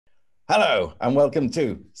Hello, and welcome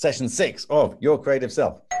to session 6 of Your Creative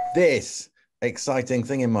Self. This exciting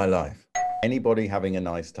thing in my life. Anybody having a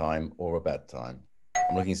nice time or a bad time?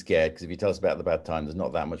 I'm looking scared because if you tell us about the bad time, there's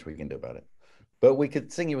not that much we can do about it. But we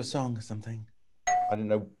could sing you a song or something. I don't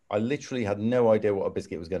know. I literally had no idea what a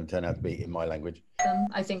biscuit was going to turn out to be in my language.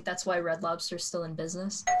 I think that's why Red Lobster's still in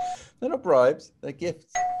business. They're not bribes, they're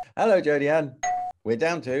gifts. Hello, Jodianne. We're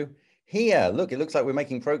down to here. Look, it looks like we're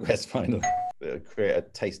making progress finally. It'll create a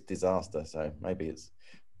taste disaster, so maybe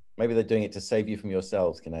they're doing it to save you from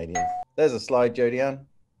yourselves, Canadians. There's a slide, Jodianne.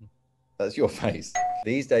 That's your face.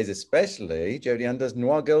 These days especially, Jodianne does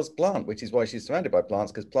Noire Girls Plant, which is why she's surrounded by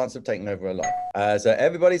plants, because plants have taken over her life. So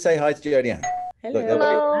everybody say hi to Jodianne.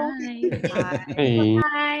 Hello. Look, Hi.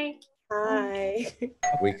 Hi. Hi.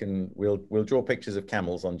 We'll draw pictures of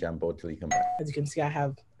camels on Jamboard till you come back. As you can see, I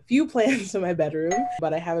have a few plants in my bedroom,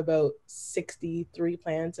 but I have about 63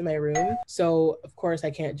 plants in my room. So of course I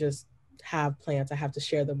can't just have plants. I have to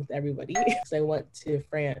share them with everybody. So I went to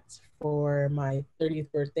France for my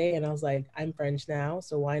 30th birthday and I was like, I'm French now,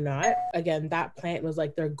 so why not? Again, that plant was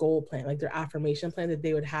like their goal plant, like their affirmation plant that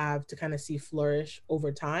they would have to kind of see flourish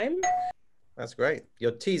over time. That's great.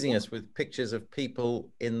 You're teasing us with pictures of people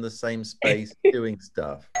in the same space doing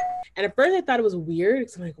stuff. And at first I thought it was weird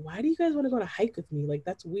because I'm like, why do you guys want to go on a hike with me? Like,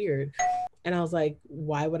 that's weird. And I was like,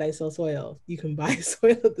 why would I sell soil? You can buy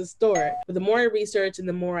soil at the store. But the more I researched and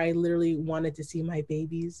the more I literally wanted to see my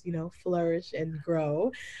babies, you know, flourish and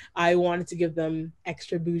grow, I wanted to give them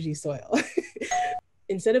extra bougie soil.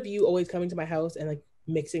 Instead of you always coming to my house and like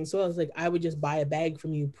mixing soil, it's like, I would just buy a bag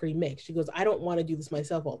from you pre-mixed. She goes, I don't want to do this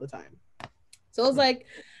myself all the time. So I was like,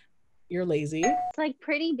 you're lazy. It's like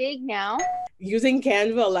pretty big now. Using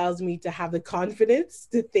Canva allows me to have the confidence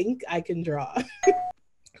to think I can draw.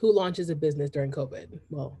 Who launches a business during COVID?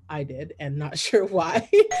 Well, I did, and not sure why.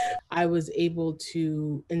 I was able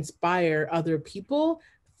to inspire other people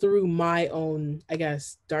through my own, I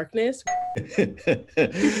guess, darkness.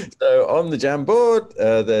 So on the Jamboard,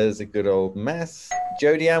 there's a good old mess.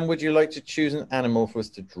 Jodianne, would you like to choose an animal for us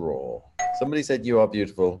to draw? Somebody said you are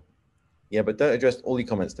beautiful. Yeah, but don't address all your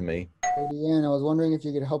comments to me. Jodianne, I was wondering if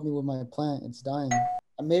you could help me with my plant. It's dying.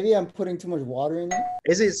 Maybe I'm putting too much water in it.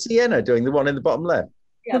 Is it Sienna doing the one in the bottom left?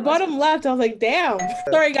 Yeah, the bottom left, I was like, damn.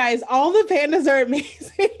 Sorry, guys. All the pandas are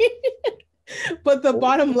amazing. But the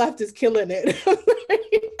bottom left is killing it.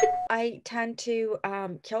 I tend to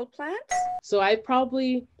kill plants. So I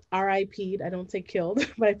probably RIP'd. I don't say killed,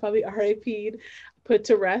 but I probably RIP'd, put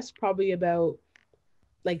to rest probably about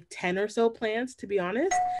like 10 or so plants, to be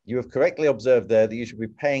honest. You have correctly observed there that you should be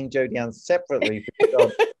paying Jodianne separately for your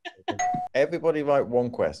job. Everybody write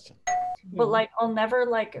one question. But like, I'll never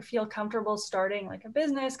like feel comfortable starting like a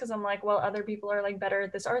business because I'm like, well, other people are like better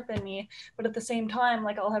at this art than me. But at the same time,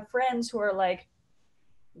 like I'll have friends who are like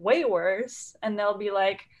way worse and they'll be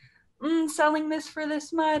like, selling this for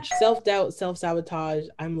this much. Self-doubt, self-sabotage.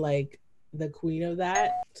 I'm like the queen of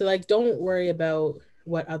that. So like, don't worry about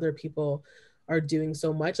what other people are doing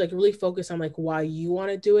so much. Like really focus on like why you want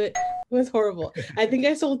to do it. It was horrible. I think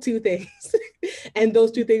I sold 2 things and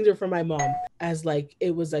those 2 things are for my mom, as like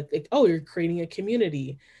it was like, oh, you're creating a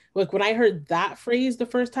community. Like when I heard that phrase the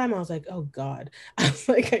first time, I was like, oh God. I was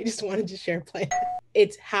like, I just wanted to share plan.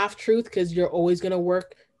 It's half truth because you're always going to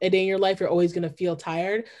work a day in your life. You're always going to feel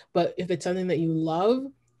tired. But if it's something that you love,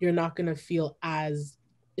 you're not going to feel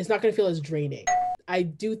it's not going to feel as draining. I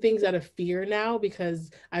do things out of fear now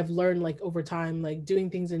because I've learned like over time, like doing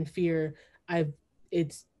things in fear,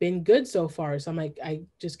 it's been good so far. So I'm like, I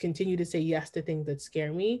just continue to say yes to things that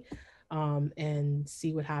scare me and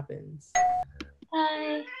see what happens.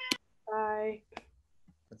 Hi. Bye.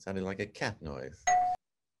 That sounded like a cat noise.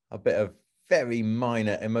 A bit of very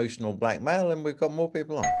minor emotional blackmail, and we've got more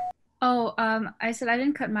people on. Oh, I said I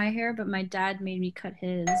didn't cut my hair, but my dad made me cut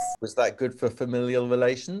his. Was that good for familial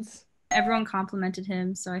relations? Everyone complimented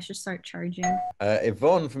him, so I should start charging.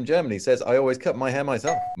 Yvonne from Germany says, I always cut my hair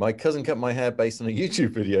myself. My cousin cut my hair based on a YouTube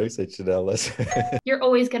video, said Chanel. You're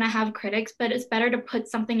always going to have critics, but it's better to put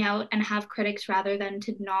something out and have critics rather than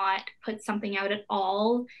to not put something out at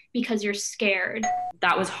all because you're scared.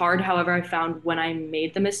 That was hard. However, I found when I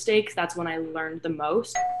made the mistakes, that's when I learned the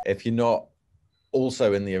most. If you're not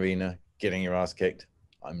also in the arena getting your ass kicked,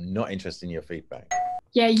 I'm not interested in your feedback.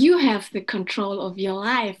 Yeah, you have the control of your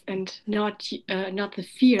life and not the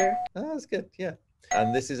fear. Oh, that's good, yeah.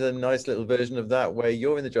 And this is a nice little version of that where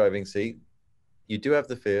you're in the driving seat. You do have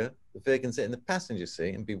the fear. The fear can sit in the passenger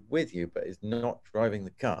seat and be with you, but it's not driving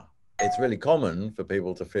the car. It's really common for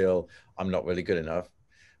people to feel, I'm not really good enough.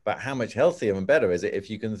 But how much healthier and better is it if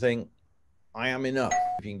you can think, I am enough?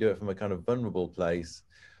 If you can do it from a kind of vulnerable place,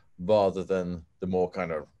 rather than the more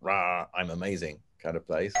kind of rah, I'm amazing kind of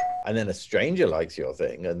place. And then a stranger likes your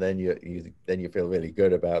thing, and then you feel really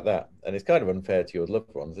good about that. And it's kind of unfair to your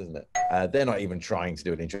loved ones, isn't it? They're not even trying to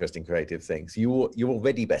do an interesting creative thing, so you're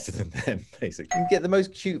already better than them, basically. You can get the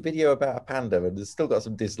most cute video about a panda and it's still got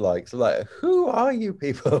some dislikes. Like, who are you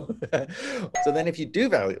people? So then if you do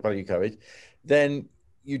value courage, then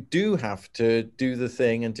you do have to do the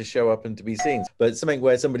thing and to show up and to be seen. But something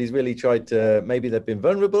where somebody's really tried to, maybe they've been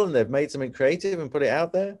vulnerable and they've made something creative and put it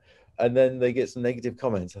out there, and then they get some negative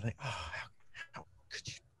comments. I think, oh, how could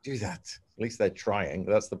you do that? At least they're trying.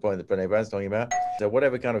 That's the point that Brené Brown's talking about. So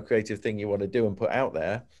whatever kind of creative thing you want to do and put out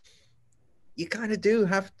there, you kind of do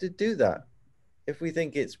have to do that. If we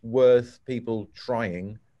think it's worth people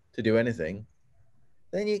trying to do anything,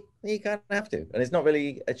 then you kind of have to. And it's not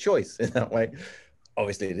really a choice in that way.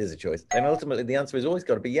 Obviously it is a choice. And ultimately the answer has always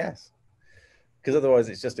got to be yes. Because otherwise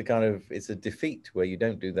it's just it's a defeat where you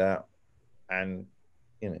don't do that and,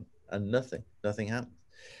 and nothing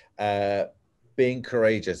happens. Being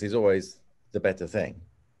courageous is always the better thing,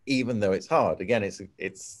 even though it's hard. Again,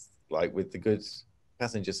 it's like with the good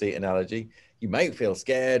passenger seat analogy, you may feel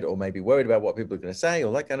scared or maybe worried about what people are going to say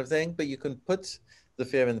or that kind of thing, but you can put the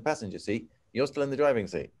fear in the passenger seat. You're still in the driving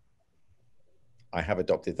seat. I have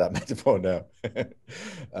adopted that metaphor now.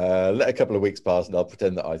 Let a couple of weeks pass and I'll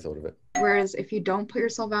pretend that I thought of it. Whereas if you don't put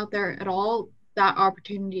yourself out there at all, that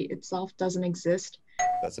opportunity itself doesn't exist.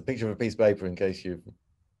 That's a picture of a piece of paper in case you've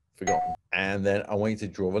forgotten. And then I want you to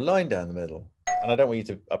draw a line down the middle. And I don't want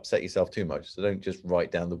you to upset yourself too much. So don't just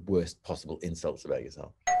write down the worst possible insults about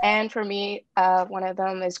yourself. And for me, one of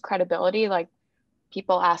them is credibility, like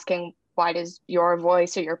people asking, why does your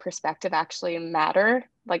voice or your perspective actually matter?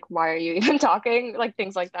 Like, why are you even talking? Like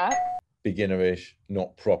things like that. Beginnerish,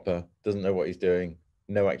 not proper, doesn't know what he's doing,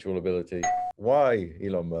 no actual ability. Why,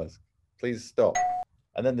 Elon Musk? Please stop.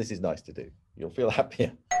 And then this is nice to do. You'll feel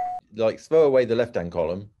happier. Like throw away the left-hand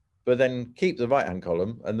column, but then keep the right-hand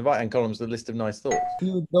column, and the right-hand column is the list of nice thoughts.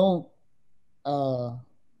 You don't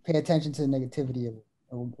pay attention to the negativity, it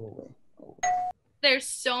will go away. There's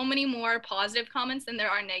so many more positive comments than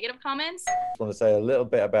there are negative comments. I just want to say a little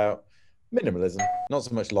bit about minimalism, not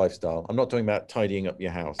so much lifestyle. I'm not talking about tidying up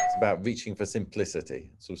your house. It's about reaching for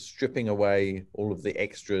simplicity, sort of stripping away all of the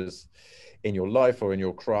extras in your life or in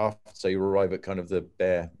your craft, so you arrive at kind of the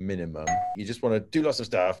bare minimum. You just want to do lots of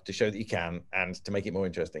stuff to show that you can and to make it more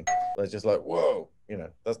interesting. It's just like, whoa,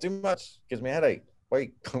 that's too much, gives me a headache.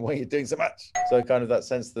 Wait, why are you doing so much? So kind of that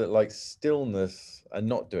sense that like stillness and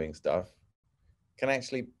not doing stuff can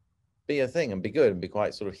actually be a thing and be good and be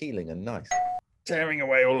quite sort of healing and nice. Tearing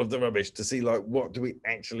away all of the rubbish to see like, what do we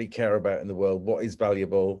actually care about in the world? What is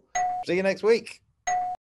valuable? See you next week.